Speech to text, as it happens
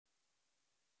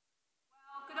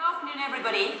afternoon,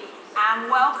 everybody, and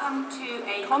welcome to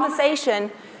a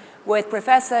conversation with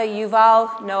Professor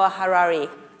Yuval Noah Harari.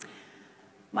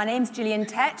 My name's Gillian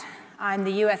Tett. I'm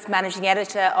the US Managing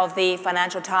Editor of the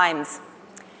Financial Times.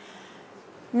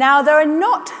 Now, there are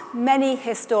not many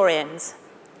historians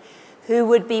who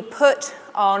would be put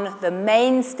on the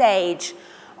main stage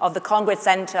of the Congress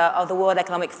Center of the World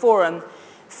Economic Forum,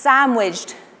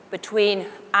 sandwiched between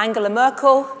Angela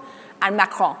Merkel and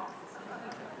Macron.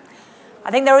 I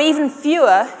think there are even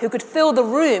fewer who could fill the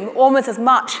room almost as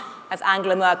much as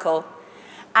Angela Merkel,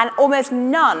 and almost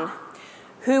none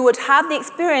who would have the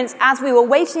experience as we were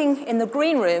waiting in the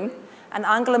green room and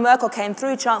Angela Merkel came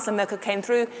through, Chancellor Merkel came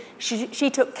through. She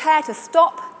took care to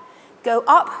stop, go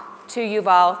up to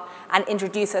Yuval and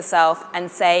introduce herself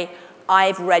and say,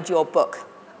 "I've read your book."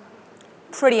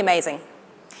 Pretty amazing.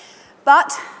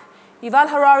 But Yuval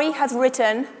Harari has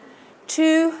written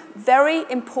two very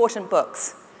important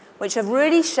books which have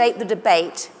really shaped the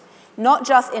debate, not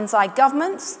just inside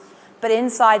governments, but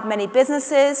inside many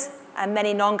businesses and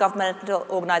many non-governmental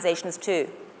organizations too.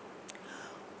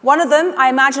 One of them, I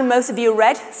imagine most of you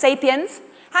read, Sapiens.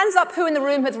 Hands up who in the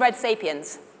room has read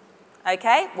Sapiens?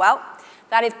 Okay, well,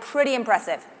 that is pretty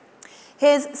impressive.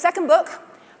 His second book,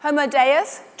 Homo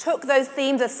Deus, took those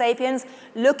themes of Sapiens,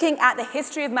 looking at the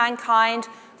history of mankind,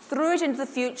 threw it into the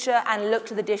future, and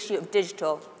looked at the issue of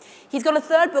digital. He's got a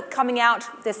third book coming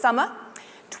out this summer,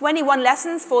 21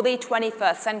 Lessons for the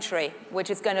 21st Century, which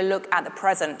is going to look at the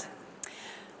present.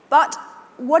 But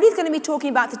what he's going to be talking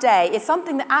about today is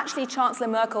something that actually Chancellor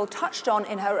Merkel touched on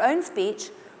in her own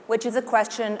speech, which is a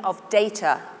question of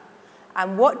data.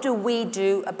 And what do we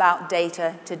do about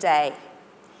data today?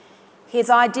 His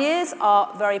ideas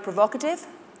are very provocative,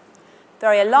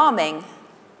 very alarming,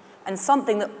 and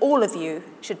something that all of you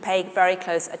should pay very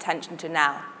close attention to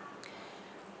now.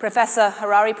 Professor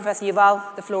Harari, Professor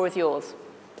Yuval, the floor is yours.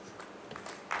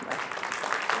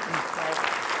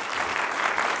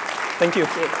 Thank you.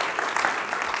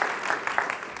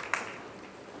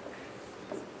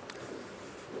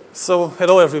 So,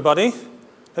 hello everybody.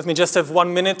 Let me just have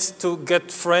 1 minute to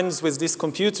get friends with this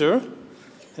computer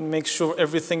and make sure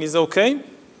everything is okay.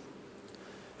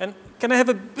 And can I have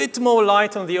a bit more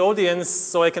light on the audience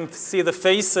so I can see the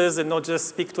faces and not just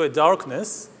speak to a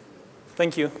darkness?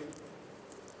 Thank you.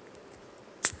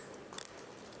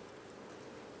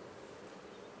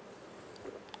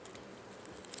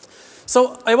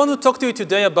 So I want to talk to you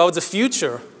today about the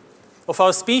future of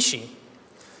our species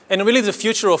and really the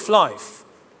future of life.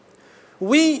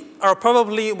 We are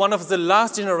probably one of the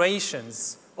last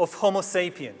generations of Homo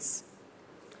sapiens.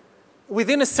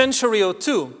 Within a century or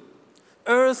two,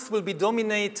 Earth will be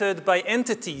dominated by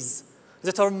entities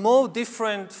that are more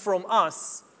different from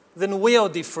us than we are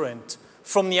different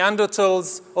from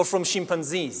Neanderthals or from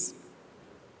chimpanzees.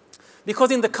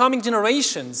 Because in the coming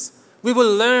generations, we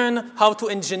will learn how to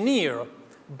engineer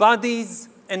bodies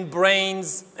and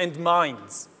brains and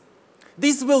minds.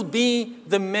 These will be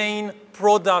the main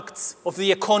products of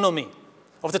the economy,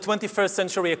 of the 21st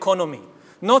century economy.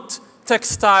 Not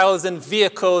textiles and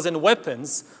vehicles and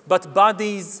weapons, but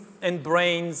bodies and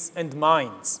brains and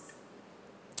minds.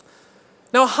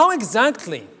 Now, how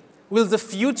exactly will the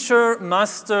future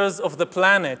masters of the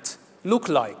planet look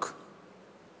like?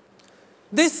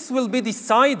 This will be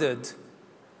decided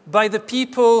by the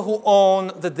people who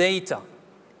own the data.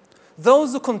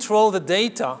 Those who control the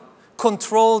data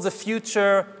control the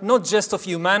future not just of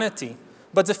humanity,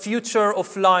 but the future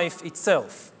of life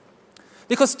itself.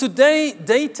 Because today,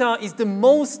 data is the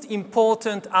most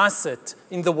important asset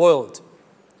in the world.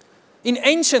 In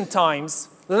ancient times,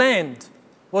 land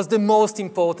was the most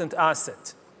important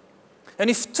asset. And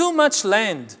if too much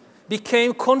land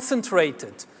became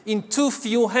concentrated in too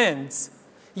few hands,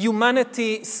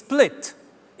 humanity split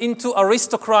into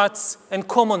aristocrats and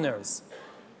commoners.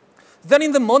 Then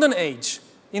in the modern age,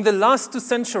 in the last 2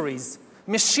 centuries,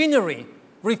 machinery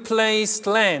replaced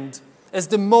land as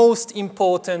the most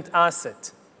important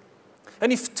asset.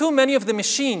 And if too many of the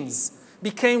machines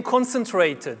became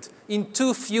concentrated in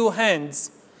too few hands,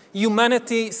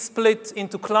 humanity split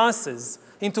into classes,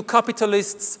 into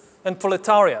capitalists and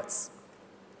proletariats.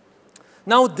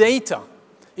 Now data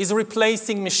is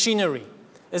replacing machinery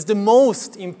as the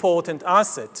most important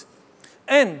asset.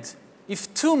 And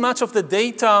if too much of the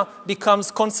data becomes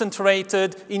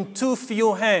concentrated in too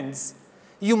few hands,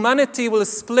 humanity will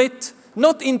split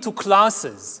not into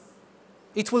classes.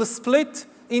 It will split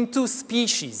into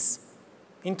species,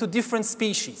 into different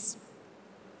species.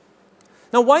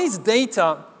 Now, why is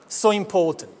data so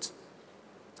important?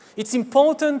 It's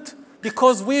important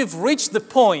because we've reached the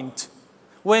point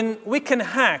when we can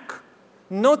hack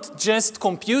not just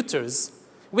computers,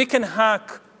 we can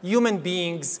hack human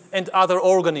beings and other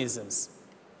organisms.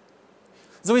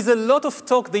 There is a lot of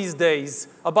talk these days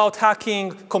about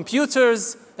hacking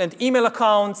computers and email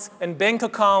accounts and bank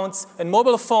accounts and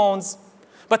mobile phones,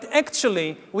 but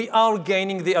actually we are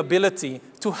gaining the ability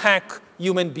to hack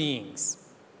human beings.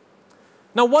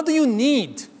 Now, what do you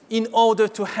need in order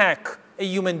to hack a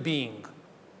human being?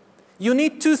 You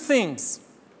need two things.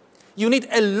 You need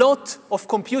a lot of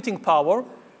computing power,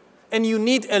 and you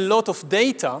need a lot of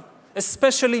data,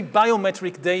 especially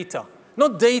biometric data.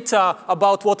 Not data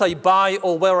about what I buy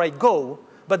or where I go,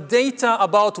 but data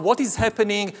about what is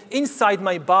happening inside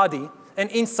my body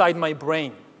and inside my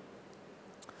brain.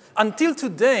 Until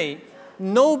today,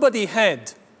 nobody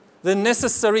had the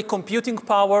necessary computing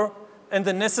power and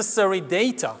the necessary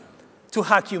data to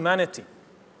hack humanity.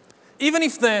 Even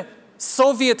if the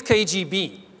Soviet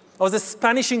KGB or the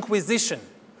Spanish Inquisition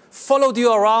followed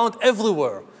you around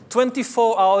everywhere,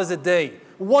 24 hours a day,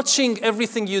 watching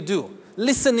everything you do,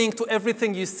 listening to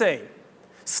everything you say,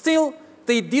 still,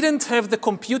 they didn't have the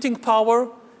computing power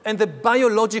and the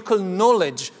biological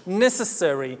knowledge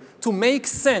necessary to make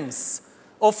sense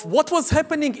of what was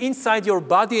happening inside your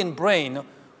body and brain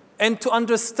and to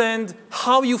understand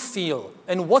how you feel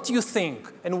and what you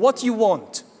think and what you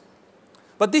want.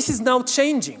 But this is now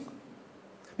changing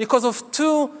because of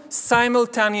two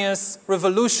simultaneous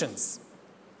revolutions.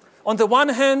 On the one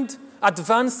hand,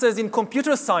 advances in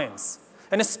computer science,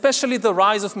 and especially the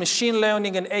rise of machine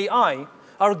learning and AI,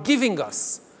 are giving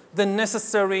us the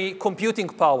necessary computing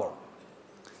power.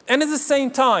 And at the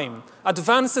same time,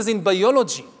 advances in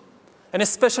biology, and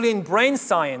especially in brain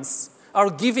science, are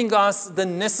giving us the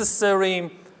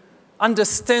necessary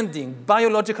understanding,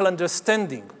 biological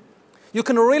understanding. You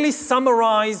can really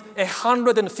summarize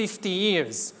 150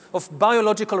 years of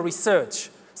biological research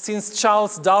since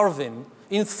Charles Darwin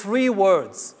in 3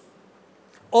 words.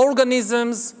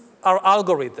 Organisms are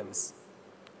algorithms.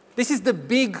 This is the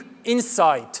big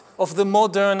insight of the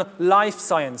modern life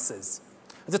sciences,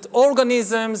 that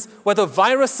organisms, whether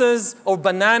viruses or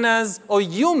bananas or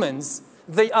humans,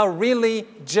 they are really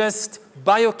just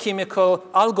biochemical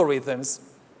algorithms.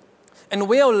 And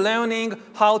we are learning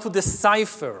how to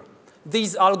decipher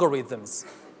these algorithms.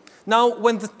 Now,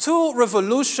 when the two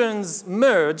revolutions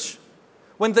merge,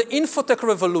 when the infotech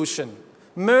revolution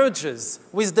merges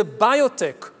with the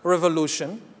biotech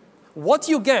revolution, what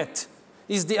you get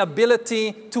is the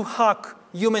ability to hack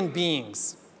human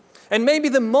beings. And maybe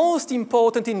the most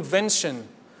important invention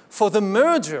for the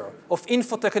merger of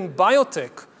infotech and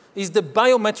biotech is the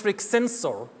biometric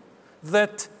sensor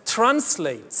that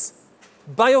translates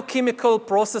biochemical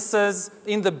processes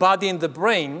in the body and the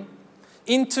brain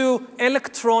into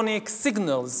electronic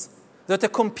signals that a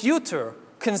computer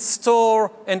can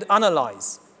store and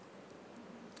analyze.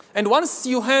 And once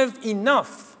you have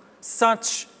enough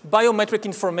such biometric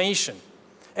information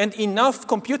and enough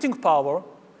computing power,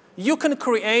 you can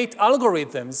create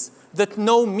algorithms that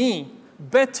know me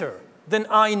better than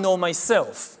I know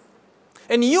myself.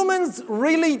 And humans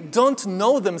really don't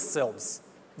know themselves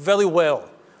very well.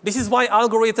 This is why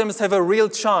algorithms have a real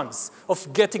chance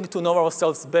of getting to know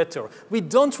ourselves better. We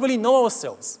don't really know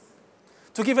ourselves.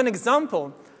 To give an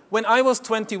example, when I was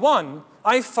 21,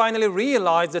 I finally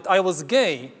realized that I was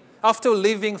gay after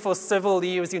living for several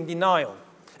years in denial.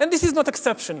 And this is not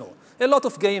exceptional. A lot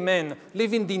of gay men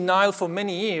live in denial for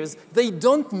many years. They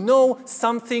don't know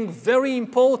something very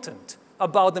important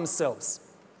about themselves.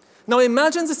 Now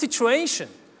imagine the situation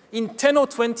in 10 or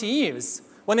 20 years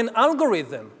when an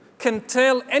algorithm can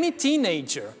tell any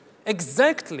teenager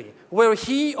exactly where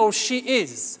he or she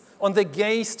is on the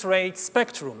gay-straight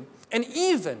spectrum, and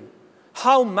even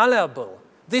how malleable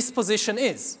this position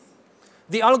is.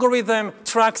 The algorithm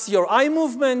tracks your eye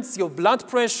movements, your blood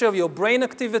pressure, your brain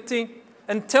activity,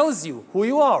 and tells you who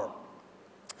you are.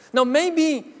 Now,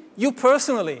 maybe you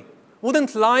personally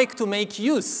wouldn't like to make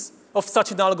use of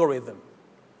such an algorithm.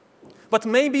 But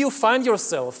maybe you find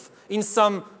yourself in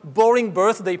some boring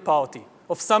birthday party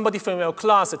of somebody from your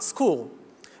class at school,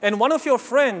 and one of your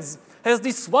friends has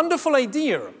this wonderful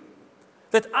idea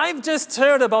that I've just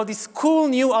heard about this cool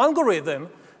new algorithm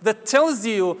that tells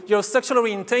you your sexual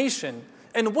orientation,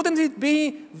 and wouldn't it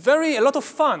be a lot of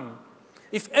fun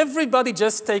if everybody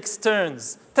just takes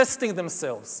turns testing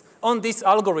themselves on this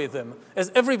algorithm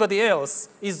as everybody else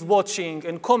is watching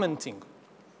and commenting?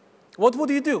 What would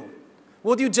you do?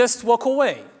 Would you just walk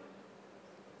away?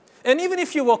 And even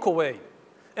if you walk away,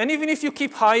 and even if you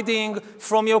keep hiding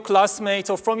from your classmates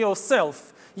or from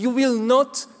yourself, you will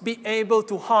not be able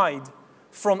to hide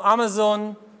from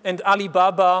Amazon and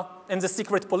Alibaba and the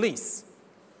secret police.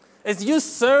 As you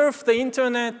surf the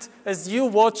internet, as you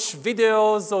watch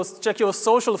videos or check your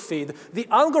social feed, the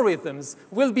algorithms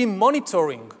will be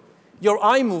monitoring your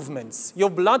eye movements, your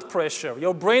blood pressure,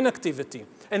 your brain activity,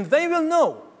 and they will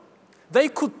know. They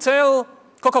could tell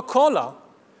Coca-Cola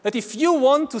that if you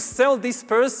want to sell this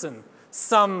person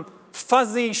some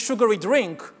fuzzy, sugary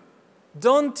drink,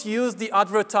 don't use the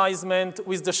advertisement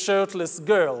with the shirtless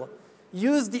girl.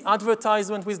 Use the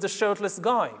advertisement with the shirtless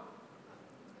guy.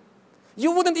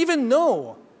 You wouldn't even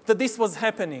know that this was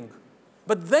happening,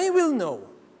 but they will know,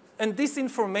 and this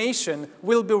information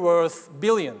will be worth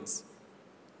billions.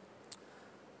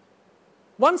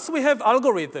 Once we have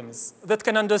algorithms that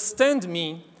can understand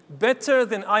me better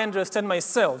than I understand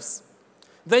myself,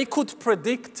 they could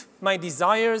predict my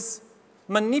desires,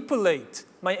 manipulate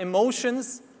my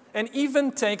emotions, and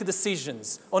even take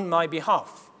decisions on my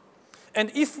behalf.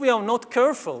 And if we are not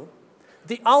careful,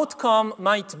 the outcome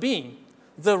might be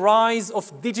the rise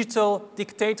of digital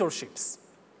dictatorships.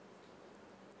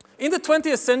 In the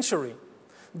 20th century,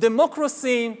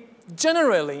 democracy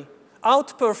generally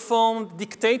outperformed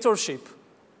dictatorship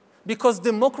because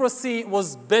democracy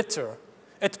was better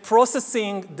at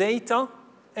processing data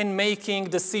and making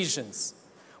decisions.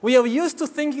 We are used to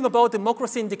thinking about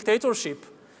democracy and dictatorship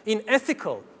in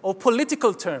ethical or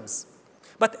political terms,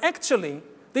 but actually,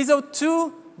 these are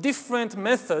two different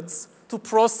methods to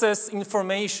process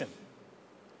information.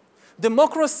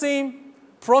 Democracy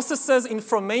processes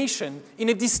information in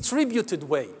a distributed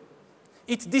way.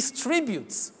 It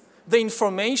distributes the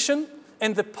information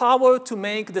and the power to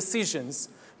make decisions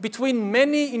between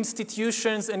many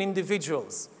institutions and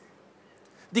individuals.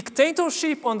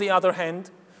 Dictatorship, on the other hand,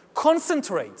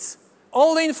 concentrates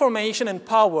all the information and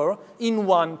power in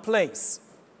one place.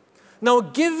 Now,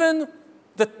 given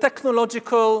the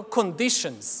technological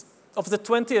conditions of the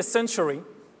 20th century,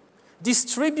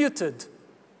 distributed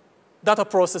data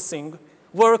processing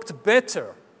worked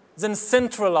better than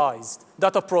centralized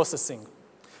data processing,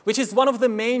 which is one of the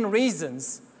main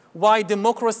reasons why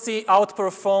democracy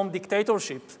outperformed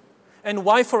dictatorship and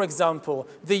why, for example,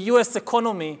 the US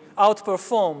economy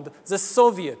outperformed the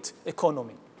Soviet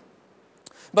economy.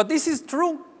 But this is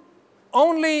true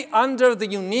only under the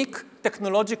unique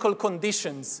technological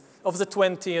conditions of the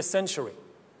 20th century.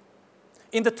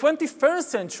 In the 21st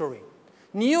century,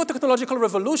 new technological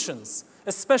revolutions,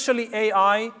 especially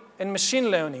AI and machine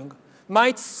learning,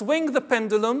 might swing the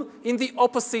pendulum in the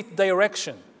opposite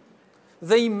direction.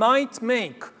 They might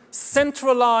make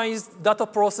centralized data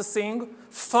processing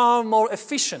far more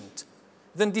efficient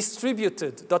than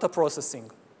distributed data processing.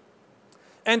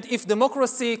 And if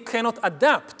democracy cannot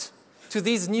adapt to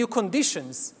these new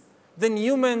conditions, then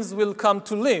humans will come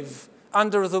to live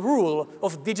under the rule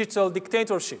of digital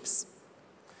dictatorships.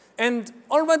 And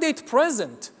already at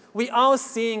present, we are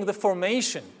seeing the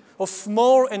formation of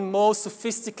more and more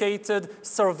sophisticated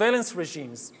surveillance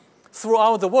regimes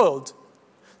throughout the world,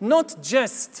 not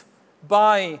just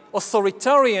by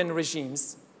authoritarian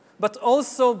regimes, but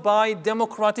also by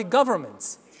democratic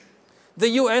governments. The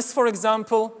US, for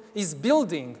example, is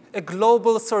building a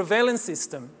global surveillance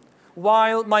system,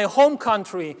 while my home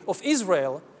country of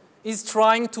Israel is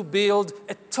trying to build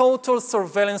a total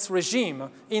surveillance regime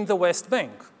in the West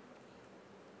Bank.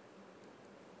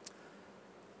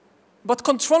 But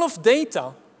control of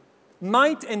data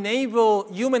might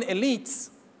enable human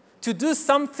elites to do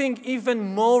something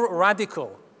even more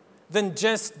radical than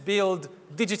just build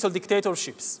digital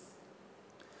dictatorships.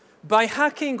 By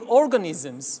hacking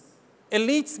organisms,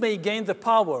 elites may gain the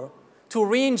power to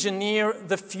re-engineer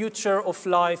the future of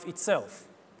life itself.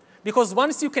 Because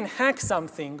once you can hack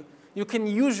something, you can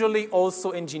usually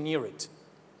also engineer it.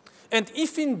 And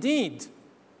if indeed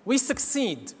we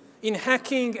succeed in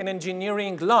hacking and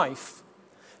engineering life,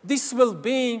 this will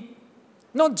be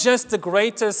not just the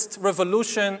greatest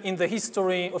revolution in the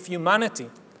history of humanity.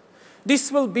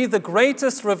 This will be the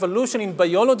greatest revolution in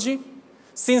biology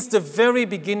since the very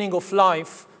beginning of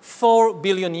life 4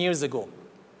 billion years ago.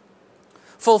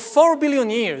 For 4 billion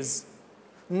years,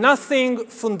 nothing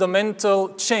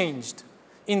fundamental changed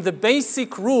in the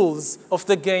basic rules of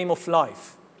the game of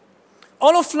life.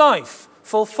 All of life,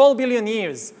 for 4 billion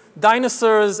years,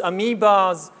 dinosaurs,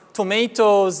 amoebas,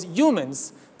 tomatoes,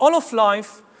 humans, all of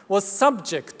life was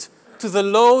subject to the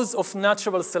laws of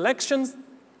natural selection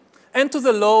and to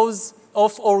the laws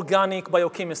of organic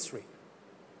biochemistry.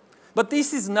 But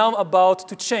this is now about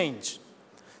to change.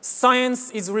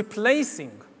 Science is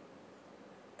replacing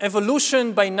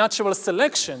evolution by natural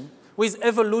selection with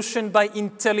evolution by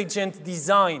intelligent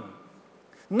design.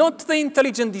 Not the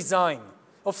intelligent design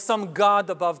of some god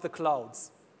above the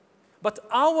clouds, but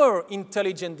our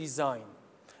intelligent design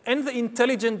and the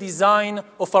intelligent design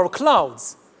of our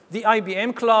clouds the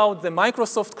IBM cloud, the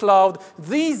Microsoft cloud,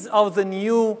 these are the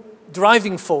new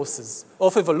driving forces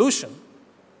of evolution.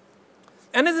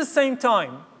 And at the same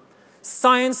time,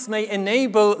 science may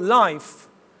enable life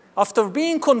after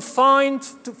being confined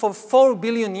for 4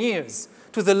 billion years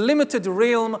to the limited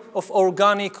realm of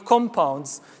organic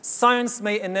compounds. Science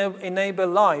may enable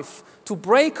life to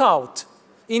break out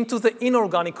into the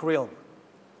inorganic realm.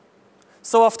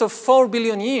 So after 4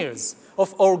 billion years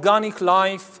of organic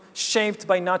life shaped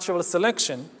by natural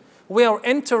selection, we are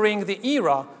entering the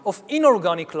era of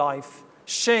inorganic life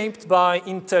shaped by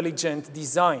intelligent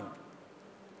design.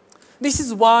 This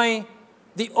is why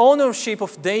the ownership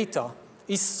of data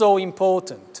is so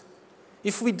important.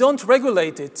 If we don't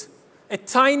regulate it, a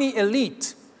tiny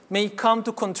elite may come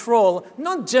to control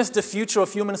not just the future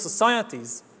of human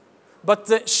societies, but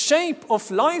the shape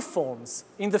of life forms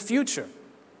in the future.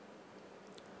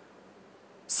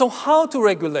 So how to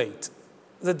regulate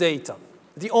the data,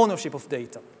 the ownership of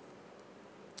data?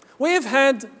 We have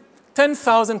had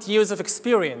 10,000 years of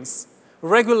experience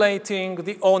regulating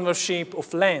the ownership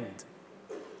of land.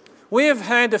 We have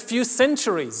had a few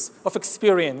centuries of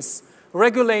experience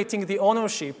regulating the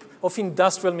ownership of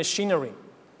industrial machinery.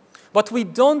 But we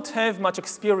don't have much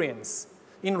experience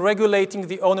in regulating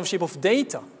the ownership of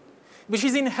data, which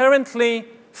is inherently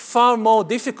far more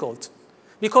difficult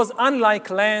because unlike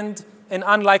land and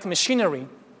unlike machinery,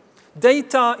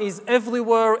 data is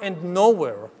everywhere and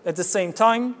nowhere at the same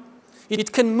time.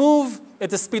 It can move at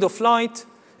the speed of light,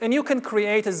 and you can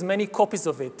create as many copies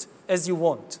of it as you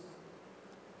want.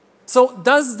 So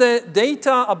does the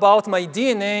data about my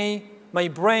DNA, my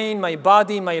brain, my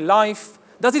body, my life,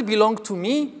 does it belong to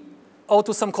me, or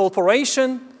to some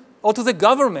corporation, or to the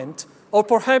government, or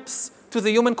perhaps to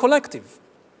the human collective?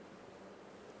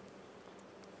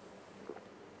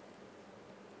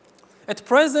 At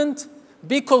present,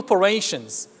 big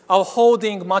corporations are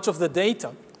holding much of the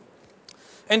data,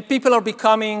 and people are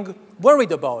becoming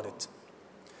worried about it.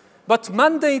 But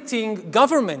mandating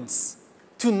governments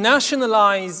to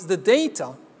nationalize the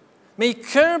data may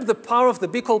curb the power of the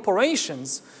big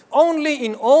corporations only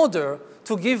in order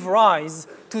to give rise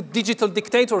to digital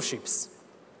dictatorships.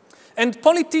 And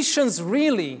politicians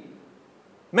really,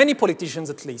 many politicians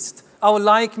at least, are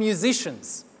like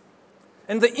musicians.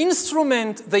 And the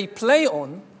instrument they play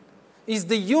on is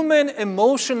the human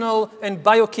emotional and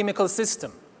biochemical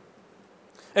system.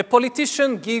 A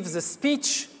politician gives a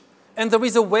speech, and there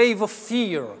is a wave of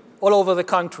fear all over the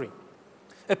country.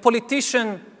 A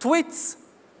politician tweets,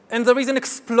 and there is an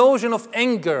explosion of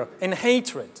anger and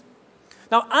hatred.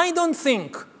 Now, I don't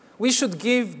think we should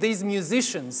give these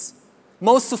musicians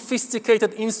most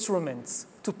sophisticated instruments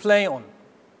to play on.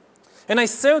 And I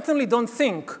certainly don't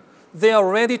think they are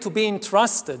ready to be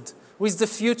entrusted with the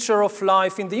future of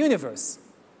life in the universe,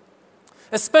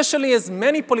 especially as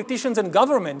many politicians and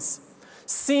governments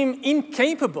seem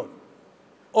incapable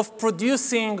of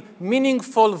producing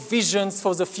meaningful visions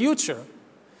for the future,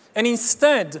 and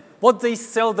instead, what they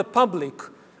sell the public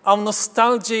are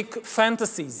nostalgic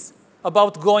fantasies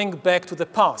about going back to the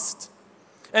past.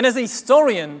 And as a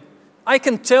historian, I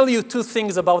can tell you two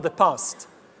things about the past.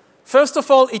 First of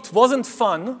all, it wasn't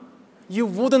fun. You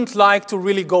wouldn't like to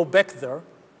really go back there.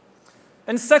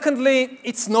 And secondly,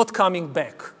 it's not coming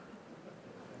back.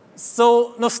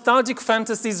 So nostalgic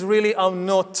fantasies really are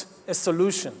not a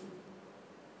solution.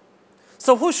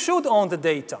 So who should own the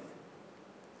data?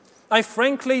 I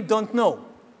frankly don't know.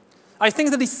 I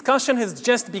think the discussion has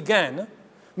just begun.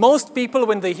 Most people,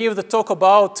 when they hear the talk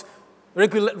about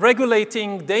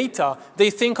regulating data, they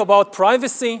think about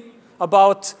privacy,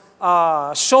 about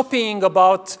shopping,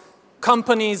 about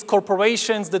companies,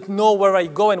 corporations that know where I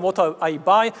go and what I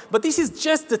buy. But this is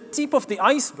just the tip of the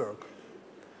iceberg.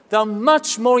 There are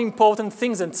much more important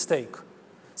things at stake.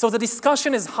 So the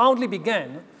discussion has hardly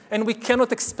begun, and we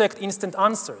cannot expect instant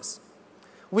answers.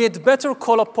 We had better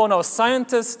call upon our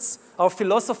scientists, our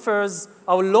philosophers,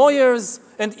 our lawyers,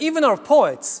 and even our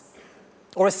poets,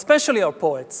 or especially our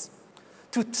poets,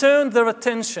 to turn their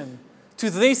attention to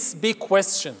this big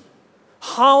question.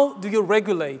 How do you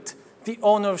regulate the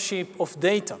ownership of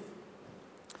data?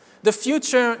 The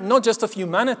future, not just of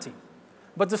humanity,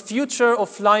 but the future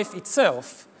of life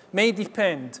itself may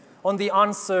depend on the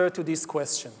answer to this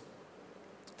question.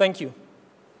 Thank you.